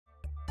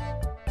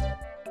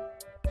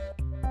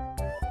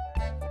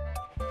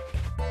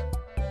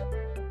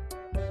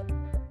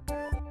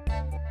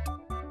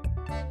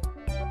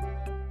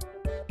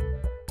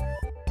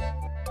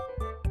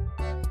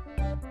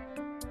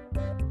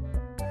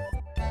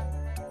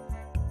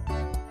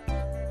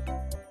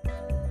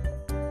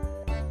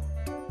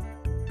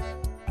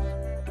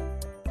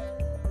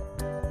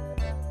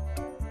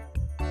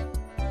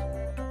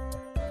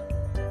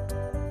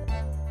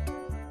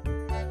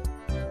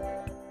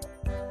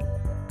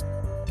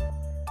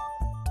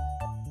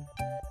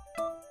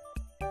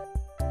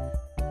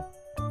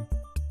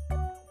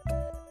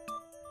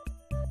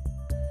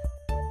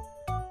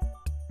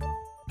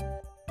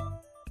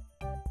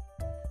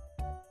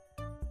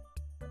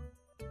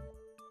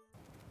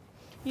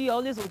You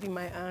always holding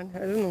my hand. I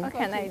don't know. What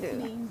can I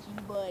do?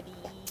 Buddy.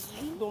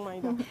 Don't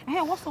mind that.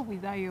 Hey, what's up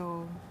with that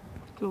your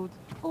clothes?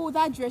 Oh,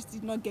 that dress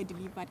did not get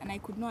delivered and I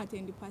could not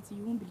attend the party.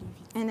 You won't believe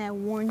it. And I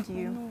warned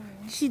you. No.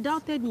 She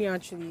doubted me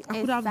actually. I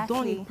could have done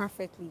Exactly. it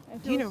perfectly. I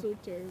Do feel you know? so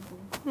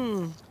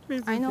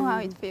terrible. I know how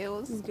it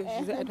feels. This girl,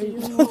 she's I Do don't you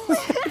even know?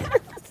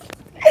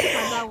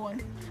 That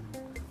one.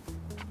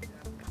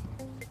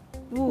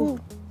 Ooh.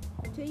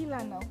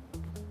 Taylor now.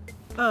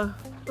 Oh,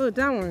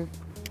 that one.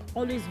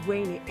 Always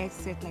wearing a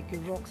headset like a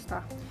rock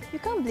star. You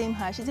can't blame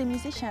her. She's a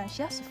musician.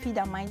 She has to feed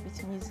her mind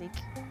with music.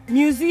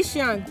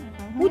 Musician.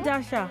 Who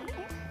does her?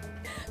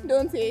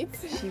 Don't hate.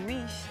 She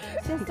wish.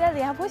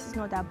 Sincerely, her voice is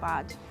not that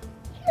bad.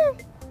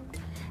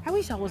 I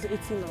wish I was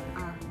 18 on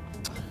her.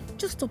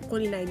 Just stop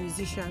calling her a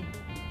musician.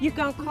 You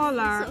can call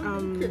her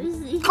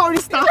Crazy.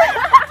 chorister.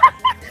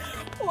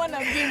 Wanna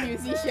be a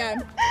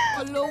musician.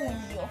 Alone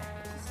you.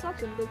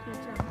 Such a local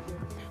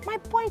champion. My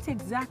point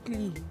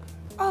exactly.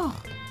 Oh.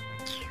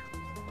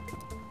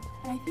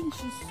 I think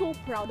she's so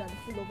proud and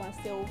full of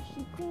herself.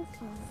 She thinks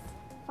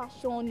she's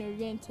fashion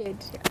oriented.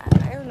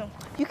 I don't know.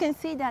 You can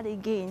say that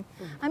again.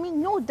 I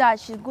mean, no doubt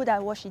she's good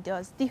at what she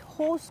does. The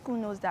whole school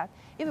knows that.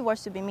 If it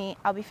was to be me,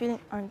 I'll be feeling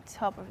on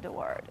top of the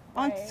world.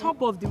 On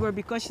top of the world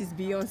because she's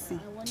Beyonce.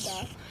 I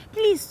wonder.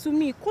 Please, to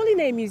me, calling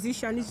her a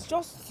musician is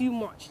just too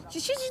much. She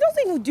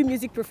doesn't even do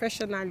music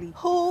professionally.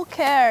 Who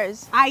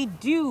cares? I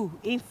do.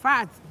 In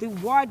fact, the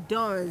world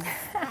does.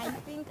 I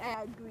think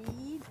I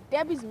agree.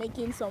 Debbie's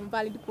making some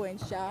valid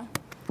points, Sha.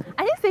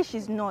 I didn't say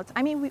she's not.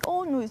 I mean, we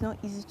all know it's not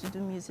easy to do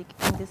music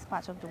in this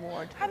part of the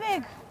world. I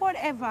beg,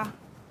 whatever.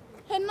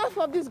 Enough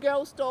of this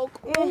girl's talk.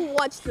 Who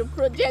watched the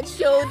project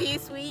show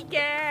this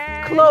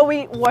weekend?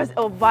 Chloe was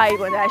a vibe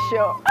on that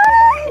show.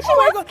 Oh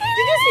my God!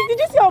 Did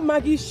you see how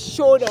Maggie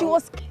showed up? She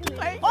was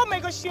killing. Oh my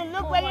God! She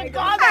looked very good.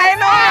 I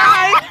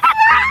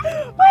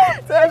know,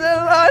 right? Such a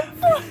lot.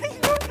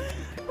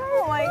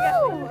 Oh my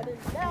God.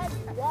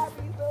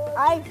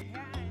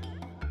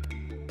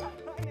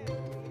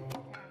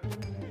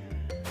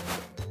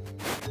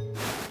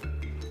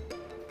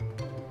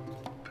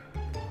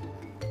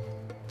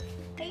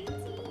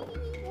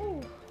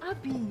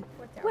 Abby,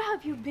 where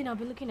have you been? I've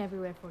been looking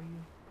everywhere for you.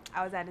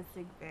 I was at the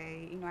sick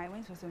bay. You know, I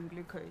went for some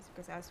glucose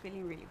because I was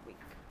feeling really weak.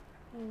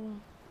 Oh,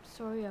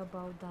 sorry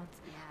about that.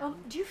 Yeah.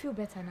 Do you feel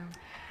better now?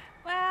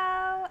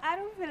 Well, I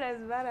don't feel as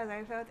bad as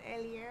I felt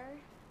earlier.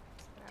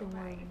 Don't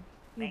worry.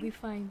 You'll be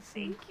fine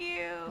soon. Thank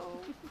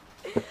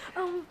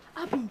you.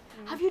 Abby,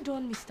 have you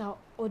done Mr.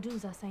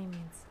 Odun's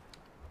assignments?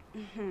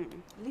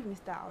 Leave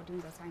Mr.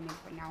 Aldun's assignment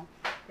for now.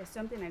 There's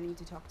something I need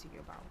to talk to you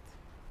about.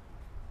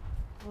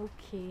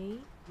 Okay.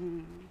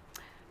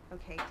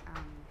 Okay,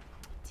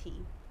 T,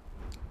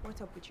 what's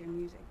up with your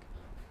music?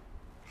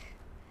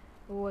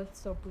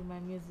 What's up with my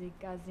music?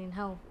 As in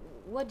how?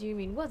 What do you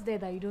mean? What's there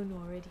that you don't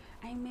know already?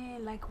 I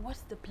mean, like,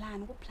 what's the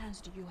plan? What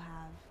plans do you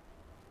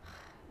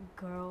have?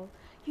 Girl,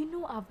 you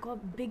know I've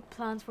got big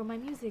plans for my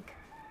music.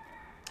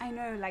 I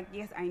know, like,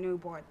 yes, I know,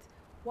 but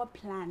what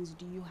plans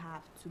do you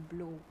have to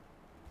blow?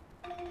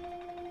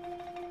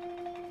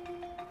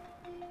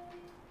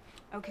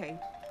 Okay,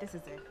 this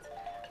is it.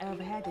 I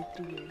overheard it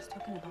 3 years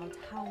talking about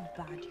how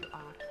bad you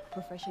are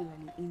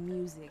professionally in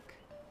music.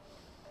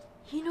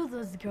 You know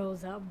those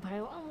girls are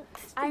bilingual.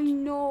 I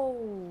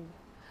know,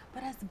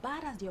 but as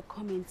bad as your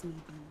comments may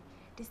be,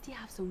 they still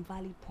have some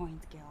valid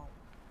points, girl.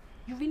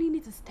 You really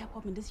need to step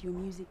up in this your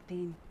music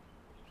thing.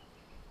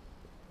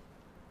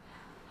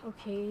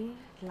 Okay.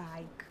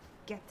 Like,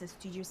 get a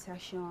studio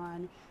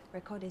session,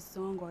 record a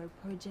song or a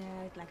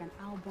project, like an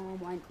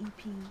album or an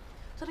EP,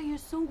 so that your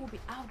song will be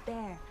out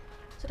there,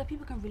 so that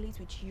people can relate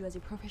with you as a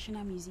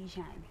professional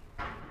musician.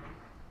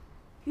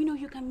 You know,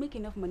 you can make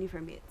enough money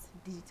from it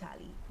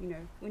digitally. You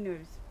know, who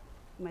knows?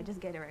 You might just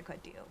get a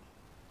record deal.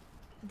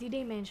 Did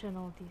they mention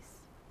all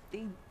this?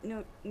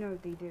 No,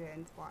 they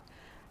didn't. But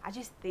I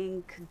just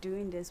think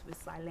doing this will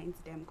silence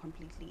them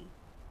completely.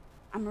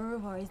 And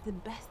moreover, it's the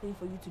best thing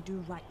for you to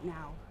do right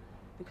now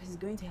because it's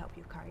going to help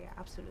your career.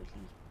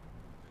 Absolutely.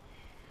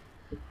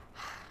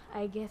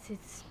 I get it.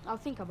 I'll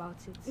think about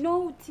it.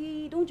 No,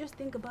 T, don't just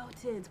think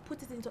about it.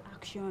 Put it into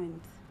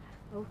action.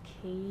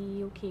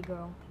 Okay,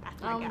 girl.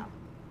 That's my girl.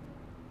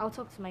 I'll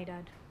talk to my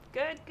dad.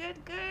 Good.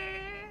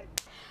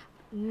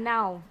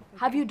 Now, Okay.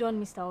 have you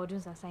done Mr.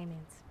 Odun's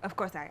assignments? Of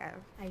course I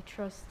have. I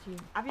trust you.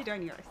 Have you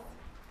done yours?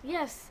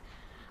 Yes,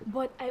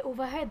 but I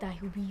overheard that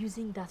he'll be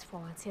using that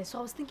for our test, so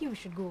I was thinking we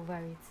should go over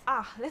it.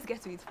 Let's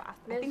get to it fast.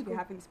 I Let's think go. we're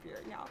having this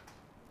period now.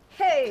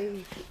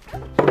 Hey!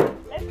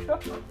 Let's go.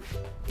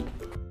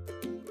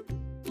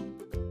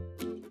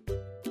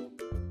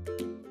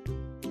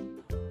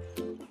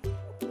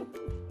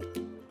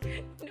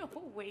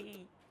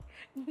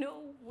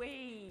 No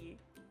way.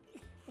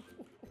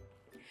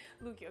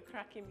 Look, you're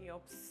cracking me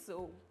up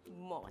so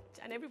much.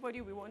 And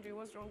everybody will be wondering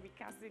what's wrong with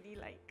Cassidy,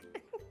 like.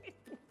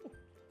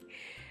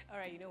 All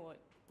right, you know what?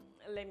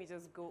 Let me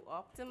just go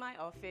up to my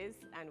office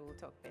and we'll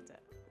talk better.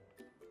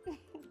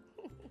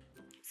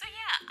 So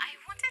yeah, I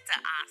wanted to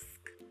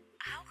ask,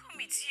 how come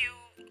it's you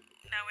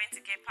that went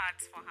to get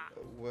parts for her?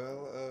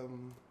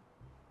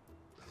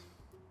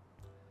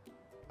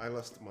 I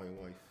lost my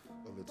wife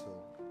a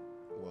little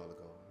while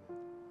ago.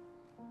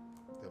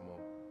 The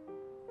mom,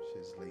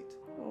 she's late.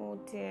 Oh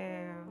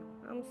dear,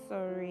 I'm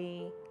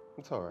sorry.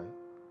 It's all right.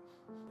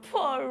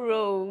 Poor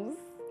Rose.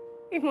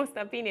 It must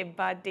have been a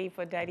bad day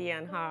for Daddy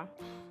and her.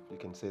 You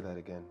can say that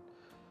again.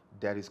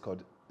 Daddy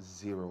scored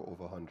 0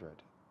 over 100,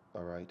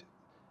 all right?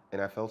 And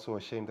I felt so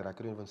ashamed that I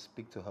couldn't even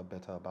speak to her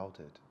better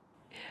about it.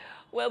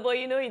 Well, but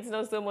you know it's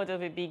not so much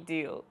of a big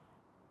deal.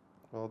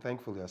 Well,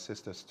 thankfully, our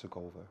sisters took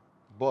over.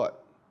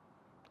 But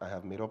I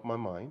have made up my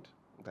mind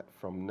that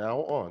from now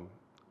on,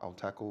 I'll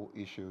tackle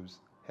issues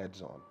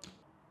heads on.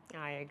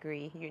 I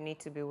agree. You need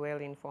to be well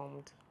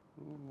informed.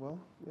 Well,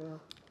 yeah.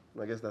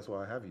 I guess that's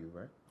why I have you,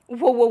 right?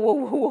 Whoa, whoa, whoa,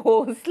 whoa,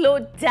 whoa. Slow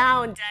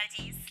down,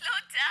 Daddy. Slow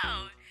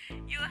down.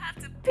 You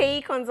have to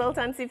pay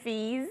consultancy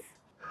fees.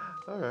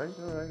 All right.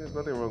 There's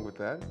nothing wrong with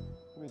that.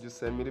 You just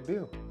send me the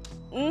bill.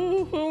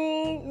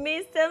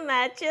 Mr.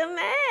 Macho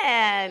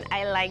Man.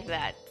 I like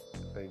that.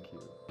 Thank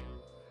you.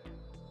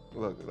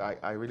 Look,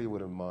 I really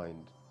wouldn't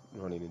mind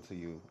running into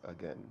you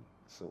again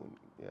soon,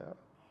 yeah?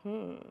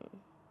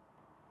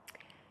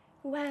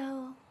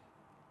 Well,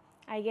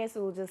 I guess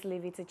we'll just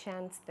leave it to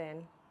chance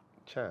then.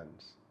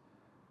 Chance?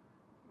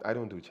 I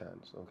don't do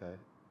chance, okay?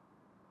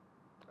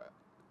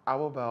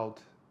 How about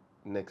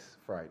next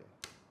Friday?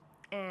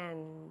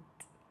 And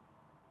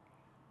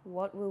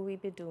what will we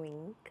be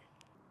doing?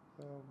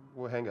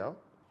 We'll hang out.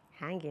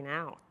 Hanging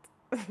out?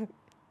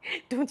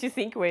 Don't you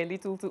think we're a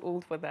little too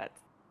old for that?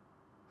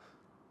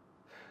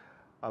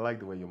 I like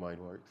the way your mind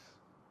works.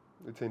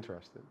 It's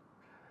interesting.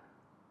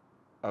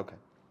 Okay.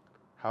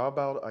 How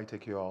about I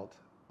take you out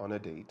on a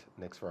date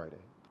next Friday?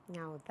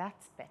 Now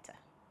that's better.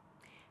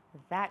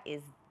 That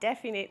is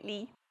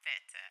definitely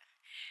better.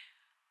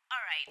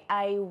 All right,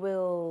 I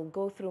will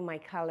go through my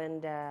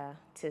calendar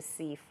to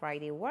see if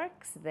Friday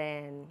works,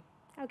 then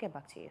I'll get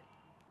back to you.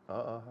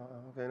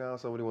 Okay, now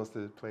somebody wants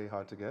to play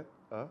hard to get,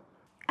 huh?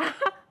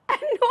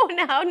 No,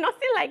 now,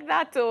 nothing like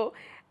that, oh.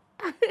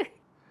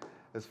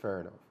 It's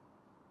fair enough.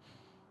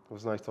 It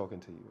was nice talking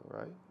to you, all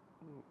right?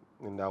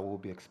 And I will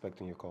be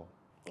expecting your call.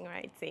 All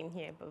right, same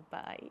here,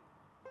 bye-bye.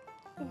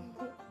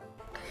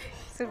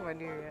 So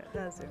Madeira,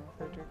 that's him,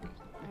 Frederick.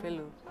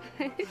 Bello.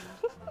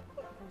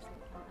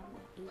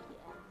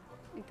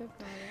 It doesn't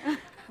matter.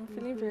 I'm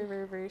feeling very,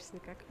 very, very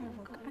sick. I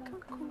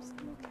can't come to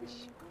the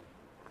location.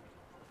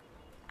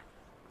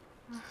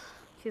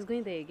 She's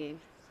going there again.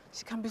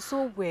 She can be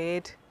so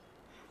weird.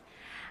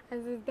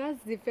 As if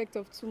that's the effect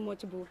of too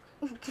much book.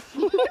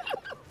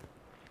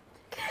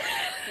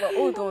 But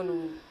hold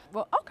on.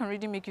 But how can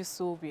reading make you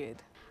so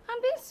weird?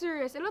 I'm being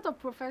serious. A lot of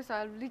professors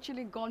have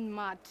literally gone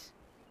mad.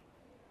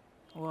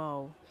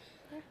 Wow.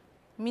 Yeah.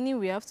 Meaning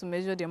we have to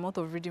measure the amount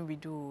of reading we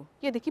do.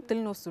 Yeah, they keep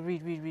telling us to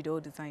read all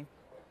the time.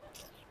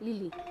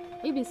 Lily,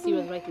 are you being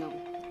serious right now?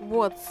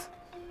 What?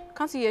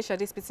 Can't you hear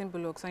Shade spitting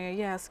bullocks and you're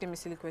here asking me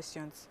silly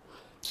questions?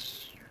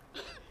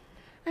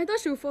 I thought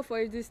she would fall for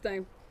it this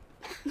time.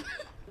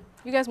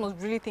 You guys must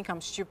really think I'm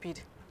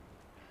stupid.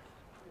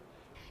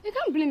 You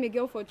can't blame a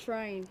girl for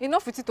trying.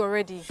 Enough with it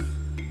already.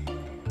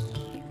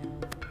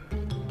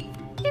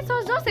 It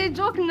was just a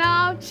joke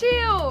now.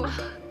 Chill.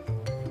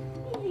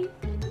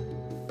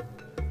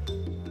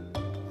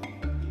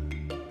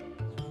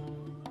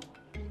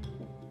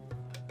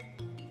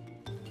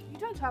 You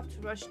don't have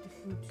to rush the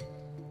food.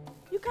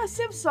 You can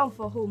save some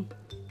for home.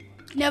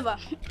 Never.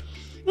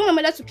 You want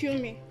my dad to kill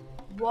me?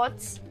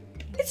 What?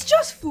 It's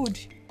just food.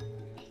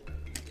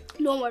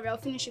 Don't worry, I'll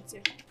finish it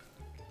here.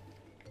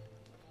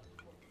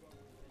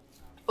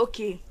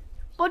 Okay,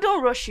 but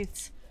don't rush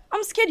it.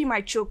 I'm scared you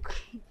might choke.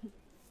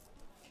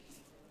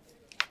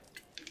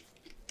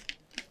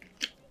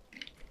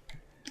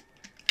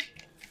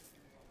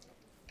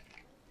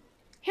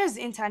 Here's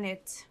the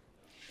internet.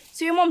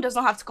 So your mom does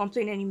not have to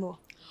complain anymore.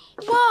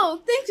 Wow,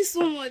 thank you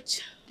so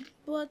much.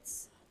 But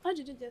how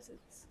did you get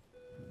it?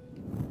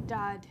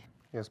 Dad,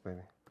 Yes,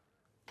 baby.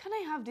 can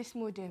I have this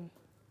modem?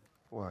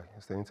 Why?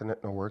 Is the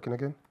internet not working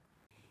again?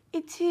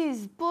 It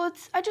is, but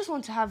I just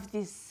want to have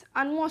this,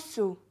 and more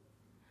so.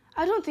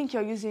 I don't think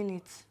you're using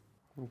it.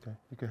 Okay,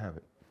 you can have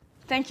it.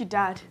 Thank you,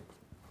 Dad.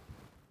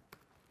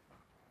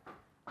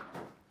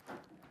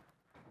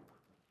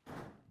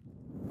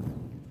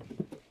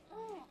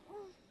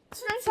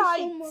 Too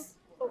tight.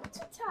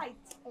 Too tight.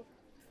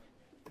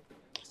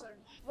 Sorry.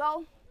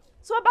 Well,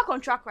 so we're back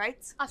on track,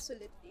 right?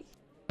 Absolutely.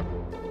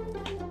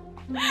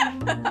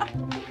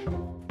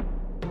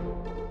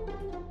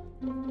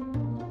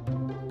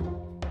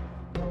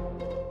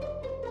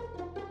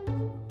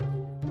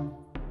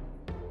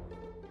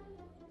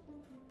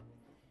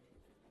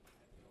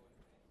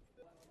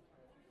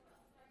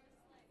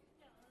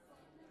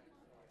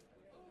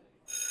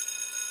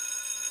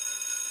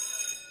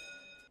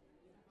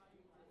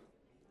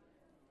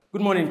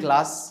 Good morning,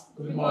 class.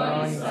 Good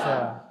morning,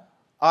 sir.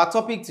 Our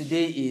topic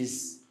today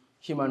is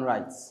human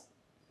rights.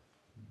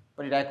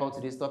 What did I call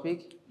today's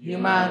topic?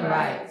 Human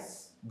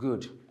rights.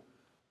 Good.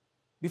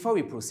 Before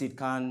we proceed,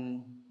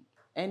 can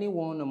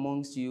anyone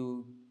amongst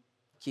you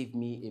give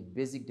me a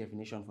basic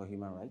definition for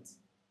human rights?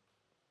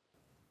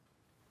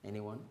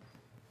 Anyone?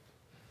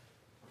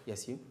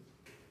 Yes, you?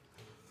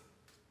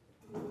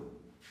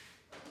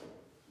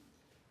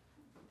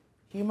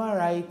 Human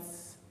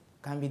rights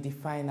can be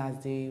defined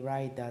as the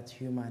right that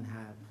humans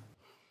have.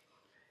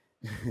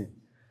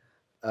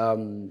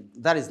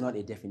 That is not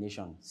a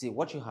definition. See,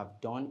 what you have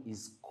done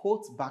is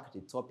quote back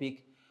the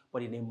topic,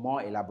 but in a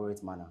more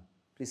elaborate manner.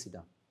 Please sit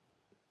down.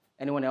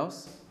 Anyone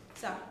else?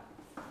 Sir.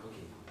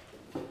 Okay.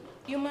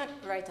 Human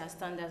rights are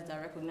standards that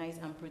recognize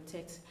and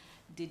protect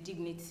the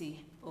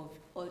dignity of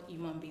all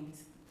human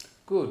beings.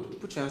 Good.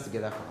 Put your hands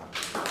together for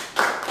her.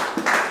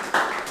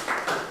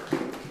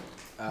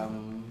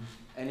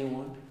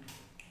 Anyone?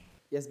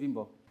 Yes,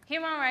 Bimbo.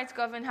 Human rights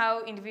govern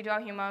how individual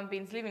human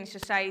beings live in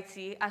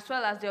society, as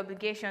well as the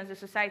obligations the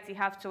society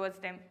have towards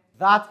them.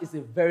 That is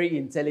a very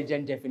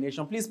intelligent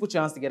definition. Please put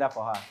your hands together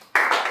for her.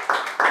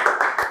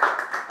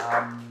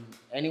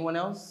 Anyone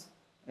else?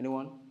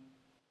 Anyone?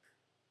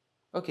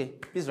 Okay,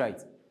 please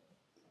write.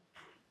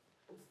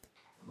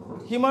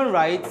 Human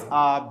rights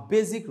are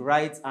basic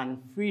rights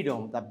and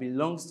freedom that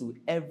belongs to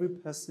every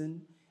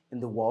person in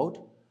the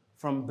world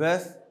from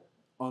birth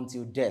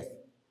until death.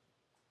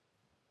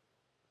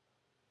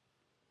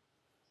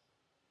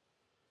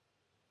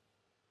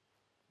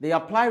 They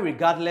apply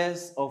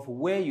regardless of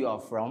where you are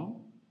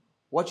from,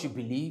 what you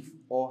believe,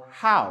 or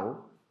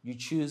how you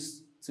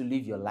choose to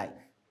live your life.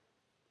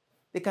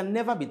 They can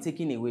never be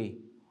taken away,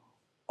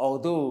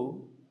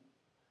 although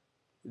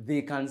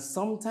they can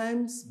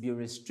sometimes be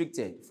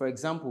restricted. For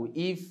example,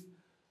 if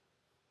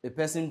a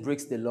person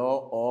breaks the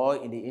law or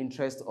in the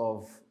interest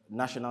of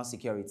national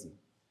security.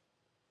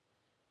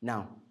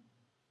 Now,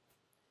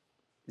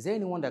 is there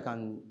anyone that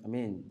can,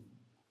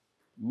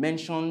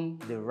 mention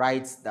the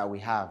rights that we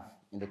have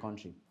in the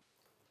country?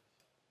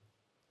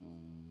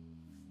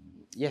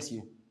 Yes,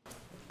 you.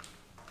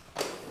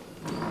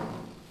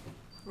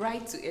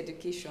 Right to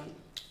education.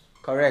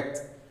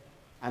 Correct.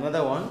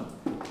 Another one?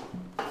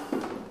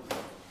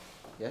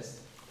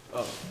 Yes?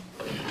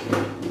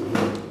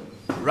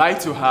 Right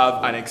to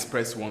have and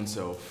express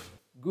oneself.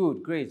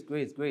 Good, great.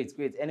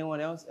 Anyone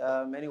else?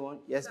 Anyone?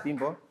 Yes,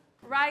 Bimbo?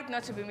 Right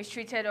not to be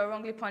mistreated or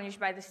wrongly punished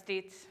by the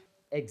state.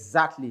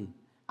 Exactly.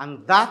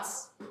 And that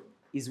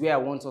is where I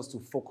want us to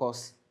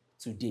focus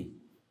today.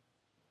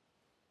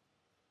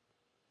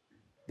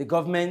 The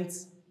government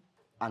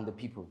and the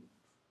people.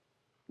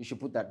 You should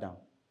put that down.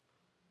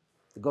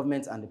 The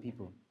government and the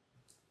people.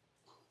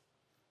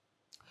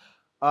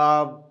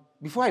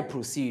 Before I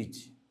proceed,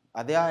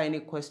 are there any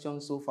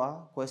questions so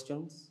far?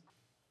 Questions?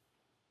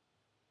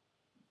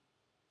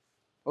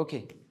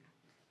 Okay.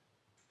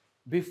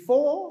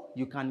 Before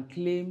you can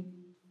claim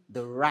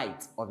the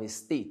right of a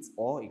state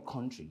or a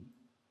country,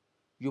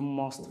 you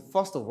must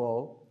first of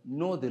all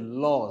know the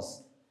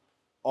laws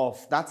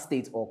of that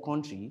state or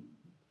country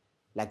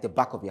like the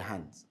back of your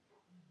hand.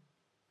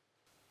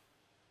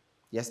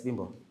 Yes,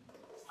 Bimbo?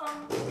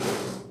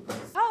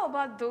 How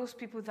about those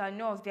people that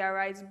know of their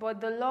rights,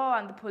 but the law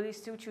and the police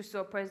still choose to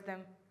oppress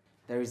them?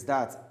 There is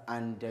that,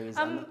 and there is...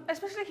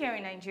 especially here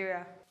in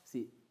Nigeria.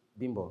 See,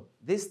 Bimbo,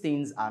 these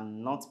things are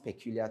not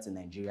peculiar to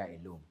Nigeria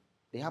alone.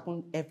 They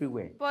happen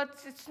everywhere. But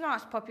it's not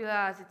as popular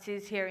as it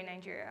is here in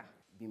Nigeria.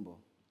 Bimbo,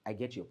 I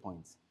get your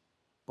point,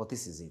 but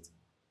this is it.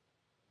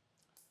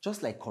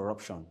 Just like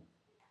corruption,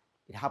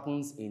 it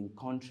happens in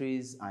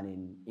countries and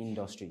in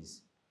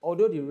industries.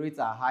 Although the rates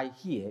are high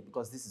here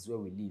because this is where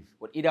we live,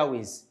 but either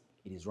ways,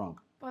 it is wrong.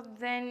 But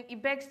then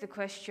it begs the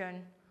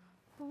question,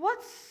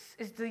 what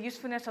is the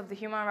usefulness of the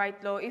human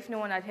rights law if no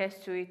one adheres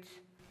to it?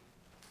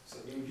 So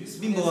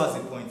Bimbo has a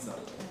point, sir.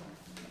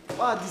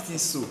 Why are these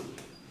things so?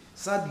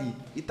 Sadly,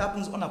 it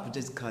happens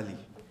unapologetically.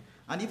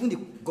 And even the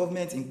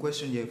government in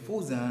question here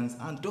folds their hands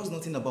and does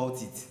nothing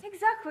about it.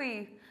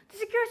 Exactly. The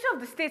security of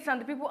the states and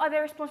the people are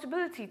their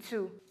responsibility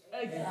too.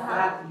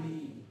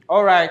 Exactly.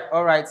 All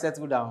right,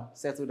 settle down.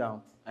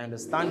 I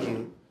understand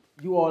you.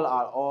 You all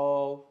are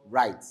all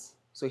right.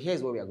 So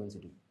here's what we are going to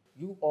do.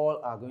 You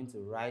all are going to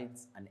write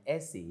an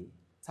essay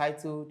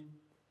titled,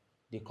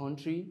 "The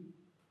Country,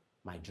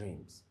 My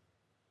Dreams."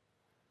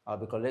 I'll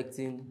be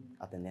collecting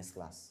at the next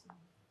class.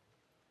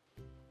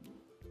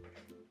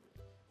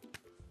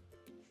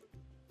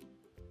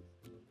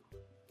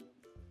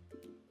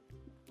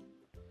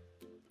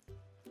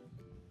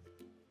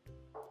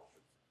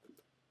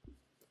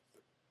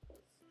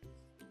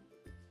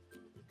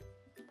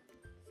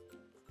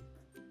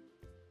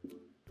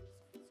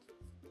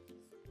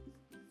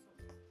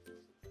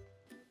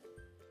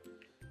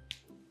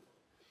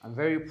 I'm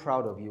very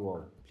proud of you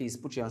all. Please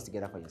put your hands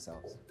together for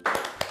yourselves.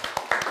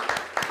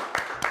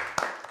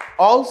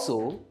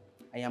 Also,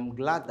 I am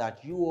glad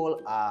that you all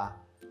are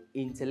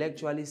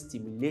intellectually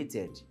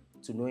stimulated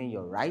to knowing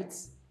your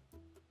rights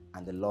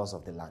and the laws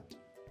of the land.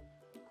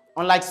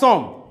 Unlike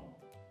some,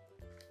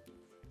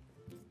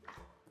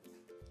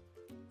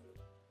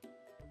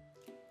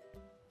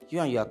 you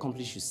and your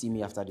accomplice should see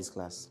me after this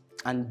class.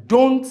 And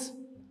don't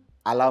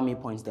allow me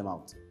point them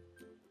out.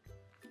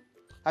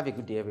 Have a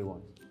good day,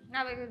 everyone.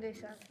 Have a good day,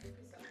 sir.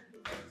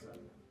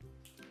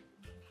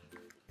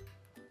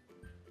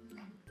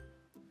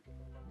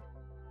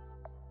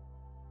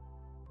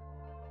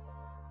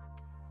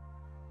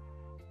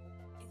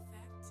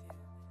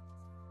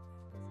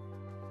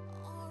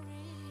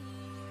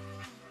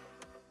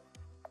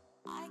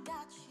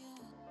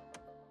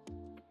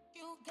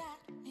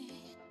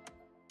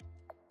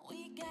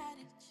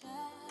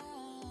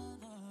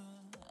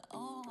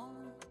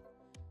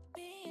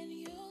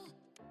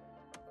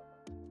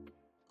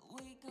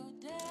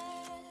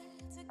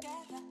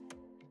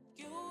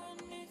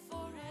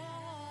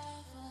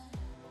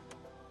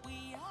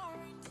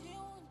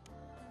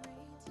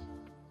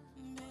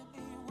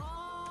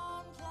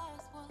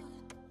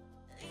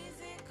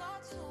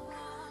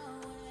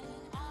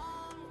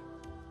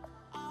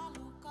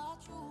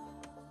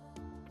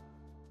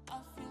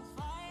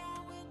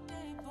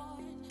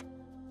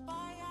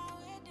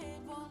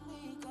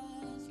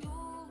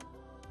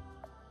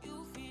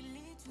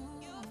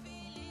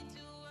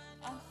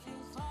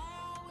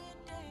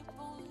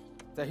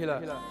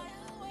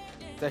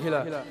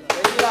 Tahila.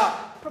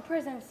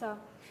 Present, sir.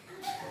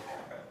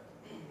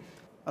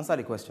 Answer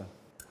the question.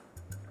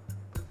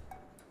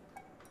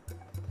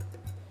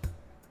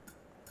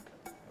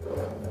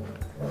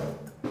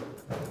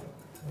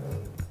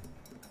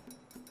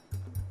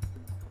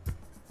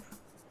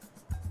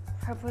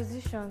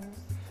 Prepositions.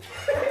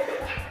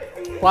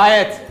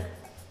 Quiet.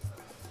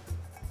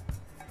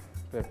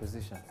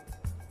 Preposition.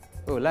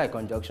 Oh, like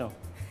conjunction.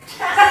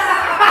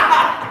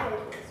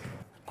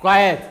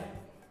 Quiet.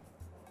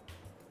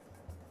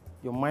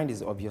 Your mind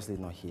is obviously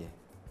not here.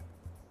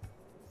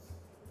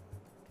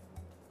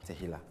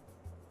 Tahila.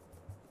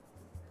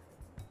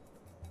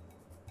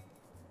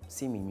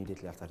 See me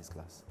immediately after this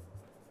class.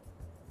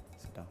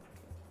 Sit down.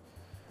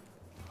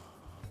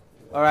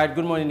 All right,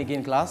 good morning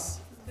again,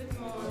 class. Good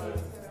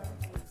morning.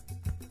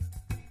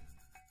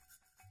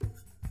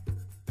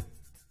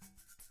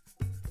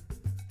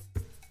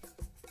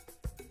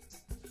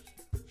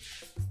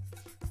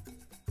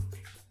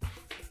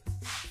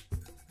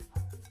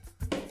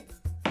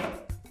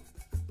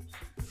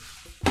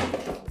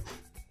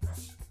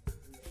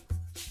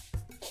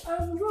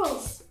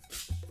 Rose,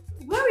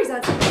 where is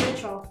Auntie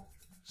Rachel?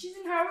 She's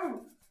in her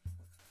room.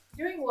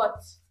 Doing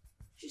what?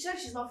 She said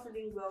she's not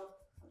feeling well.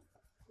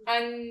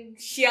 And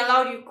she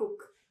allowed you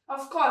cook?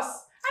 Of course. I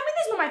mean,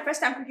 this is not my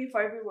first time cooking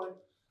for everyone.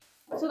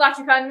 So that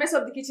you can mess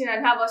up the kitchen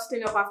and have us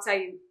clean up after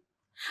you.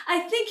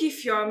 I think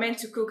if you're meant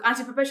to cook,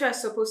 Auntie Perpetua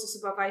is supposed to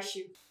supervise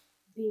you.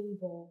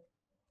 Bimbo,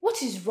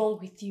 what is wrong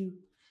with you?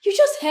 You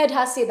just heard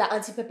her say that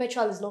Auntie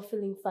Perpetual is not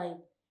feeling fine.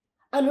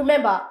 And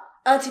remember,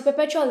 Auntie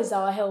Perpetual is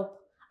our help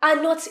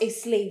and not a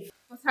slave.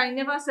 But I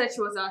never said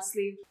she was our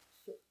slave.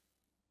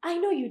 I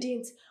know you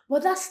didn't,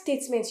 but that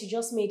statement you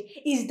just made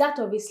is that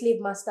of a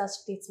slave master's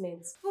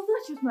statement. Well,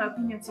 that's just my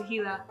opinion to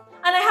Hila.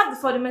 And I have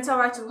the fundamental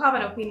right to have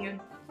an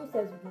opinion. Who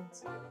says you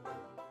don't?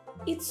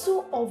 It's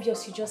so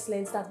obvious you just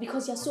learned that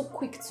because you're so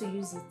quick to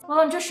use it. Well,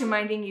 I'm just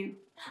reminding you.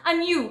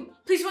 And you,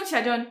 please, once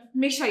you're done,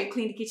 make sure you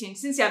clean the kitchen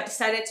since you have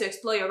decided to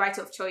explore your right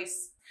of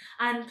choice.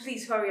 And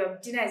please hurry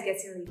up, dinner is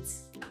getting late.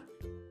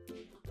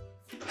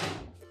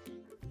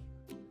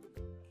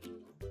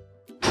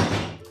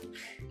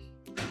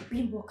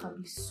 Bimbo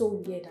can be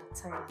so weird at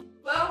times.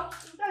 Well,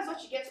 that's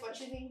what you get for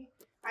choosing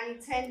an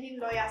intending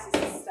lawyer as a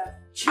sister.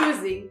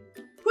 Choosing?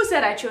 Who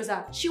said I chose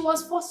her? She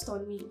was forced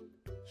on me.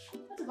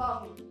 What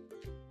about me?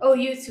 Oh,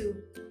 you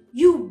two.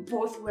 You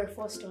both were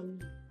forced on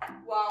me.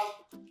 Wow.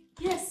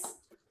 Yes.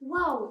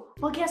 Wow.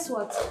 But guess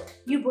what?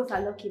 You both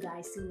are lucky that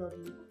I still love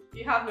you.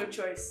 You have no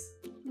choice.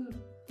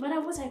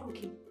 Madam, what are you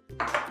cooking?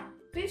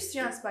 Beef stew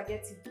and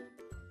spaghetti.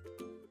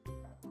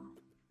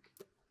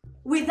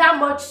 With that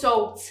much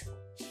salt.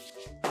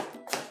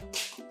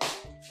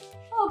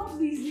 Oh,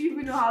 please, you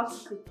even know how to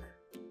cook.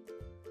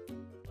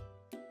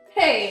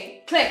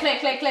 Hey, Claire.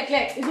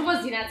 It's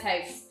almost dinner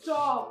time.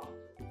 Stop.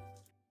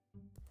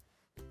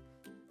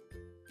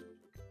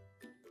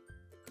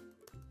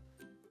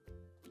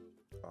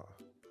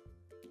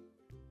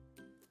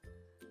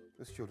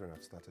 These children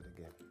have started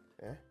again,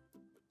 eh?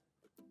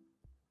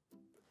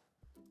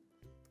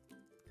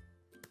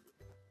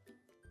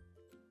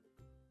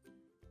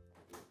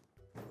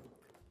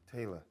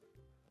 Taylor,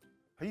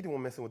 are you the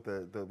one messing with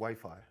the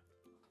Wi-Fi?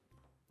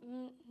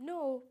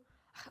 No.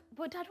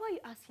 But Dad, why are you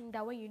asking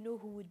that when you know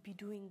who would be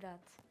doing that?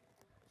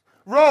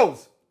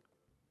 Rose!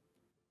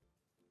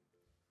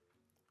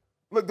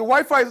 Look, the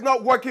Wi-Fi is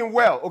not working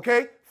well,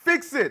 okay?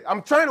 Fix it.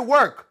 I'm trying to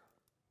work.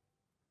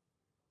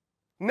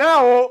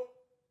 Now!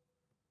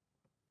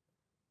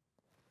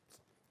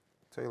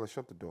 Taylor,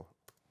 shut the door.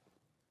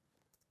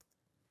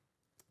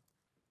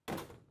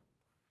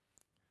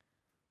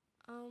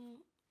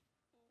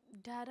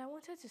 Dad, I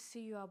wanted to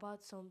see you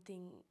about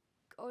something.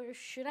 Or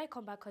should I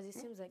come back? Because it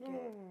seems like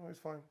No, it's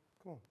fine.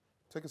 Come on.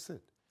 Take a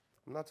sit.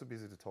 I'm not too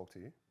busy to talk to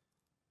you.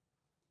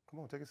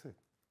 Come on, take a sit.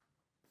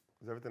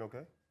 Is everything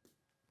okay?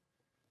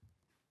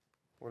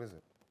 What is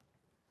it?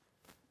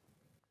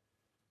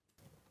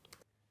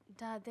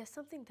 Dad, there's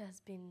something that's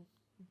been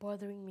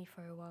bothering me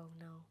for a while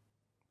now.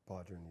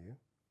 Bothering you?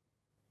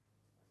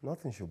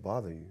 Nothing should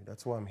bother you.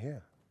 That's why I'm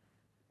here.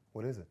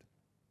 What is it?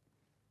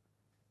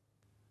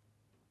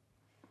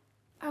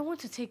 I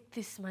want to take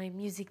my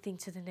music thing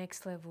to the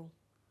next level.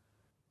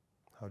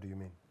 How do you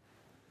mean?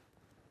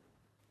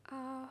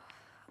 I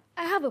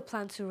have a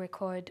plan to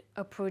record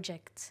a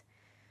project.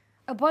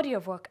 A body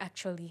of work,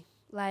 actually.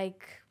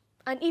 Like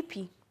an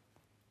EP.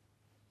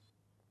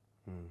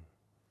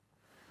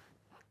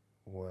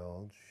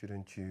 Well,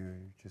 shouldn't you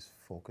just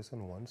focus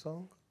on one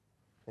song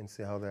and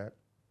see how that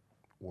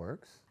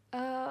works?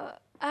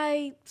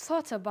 I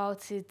thought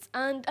about it,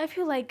 and I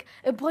feel like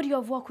a body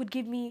of work would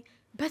give me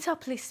better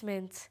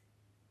placement.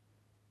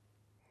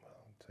 Well,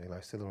 Taylor,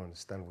 I still don't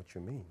understand what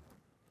you mean.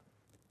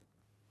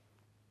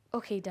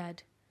 Okay,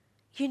 Dad.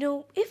 You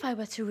know, if I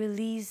were to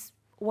release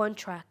one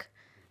track,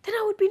 then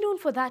I would be known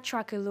for that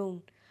track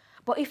alone.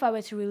 But if I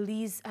were to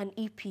release an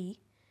EP,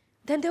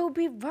 then there would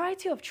be a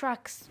variety of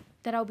tracks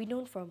that I'll be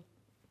known from.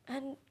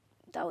 And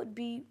that would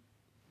be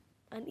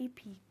an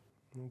EP.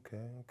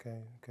 Okay.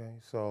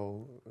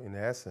 So, in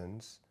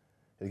essence,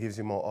 it gives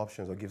you more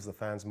options, or gives the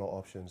fans more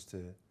options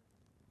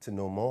to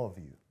know more of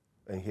you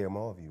and hear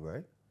more of you,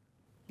 right?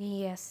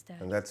 Yes,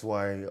 Dad. And that's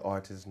why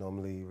artists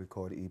normally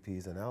record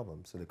EPs and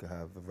albums, so they can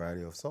have a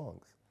variety of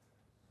songs.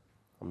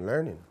 I'm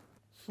learning.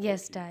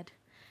 Yes, Dad.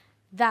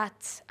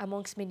 That,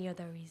 amongst many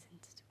other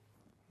reasons.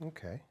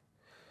 Okay.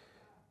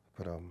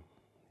 But,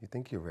 you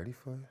think you're ready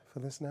for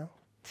this now?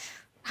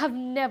 I've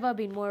never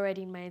been more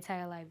ready in my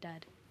entire life,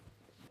 Dad.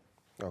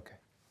 Okay.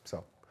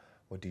 So,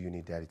 what do you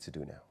need Daddy to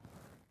do now?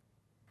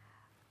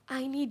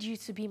 I need you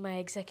to be my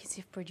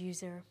executive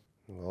producer.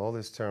 Well, all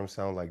these terms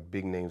sound like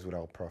big names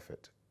without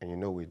profit. And you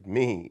know, with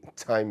me,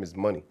 time is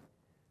money.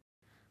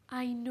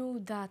 I know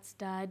that,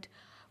 Dad.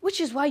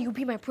 Which is why you'll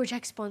be my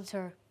project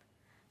sponsor.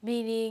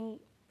 Meaning,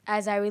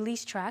 as I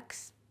release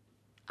tracks,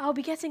 I'll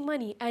be getting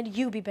money and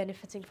you'll be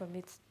benefiting from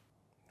it.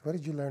 Where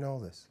did you learn all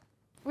this?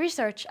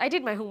 Research. I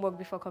did my homework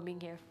before coming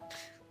here.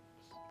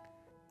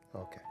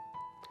 Okay.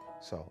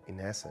 So, in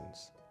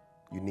essence,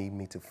 you need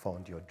me to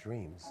fund your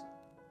dreams.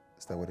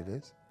 Is that what it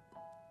is?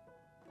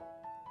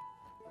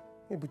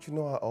 Yeah, but you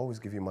know I always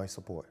give you my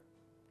support.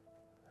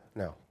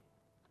 Now,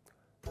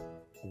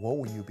 what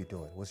will you be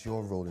doing? What's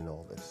your role in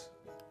all this?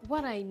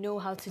 What I know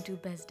how to do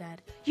best,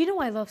 Dad. You know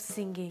I love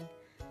singing.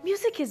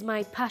 Music is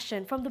my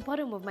passion from the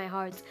bottom of my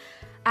heart.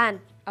 And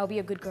I'll be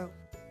a good girl.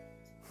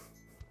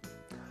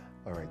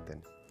 All right,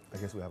 then. I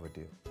guess we have a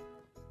deal.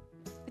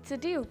 It's a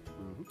deal.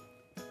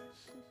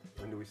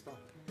 When do we start?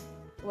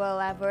 Well,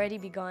 I've already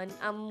begun.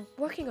 I'm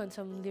working on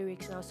some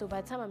lyrics now, so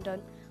by the time I'm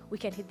done, we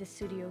can hit the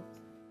studio.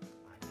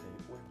 I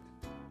can't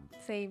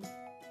wait. Same.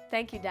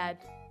 Thank you, Dad.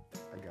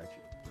 I got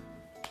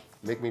you.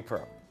 Make me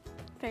proud.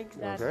 Thanks,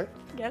 Dad. Okay?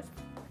 Yes?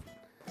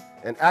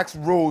 And ask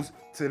Rose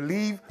to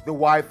leave the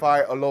Wi-Fi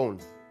alone.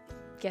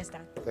 Yes,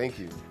 Dad. Thank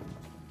you.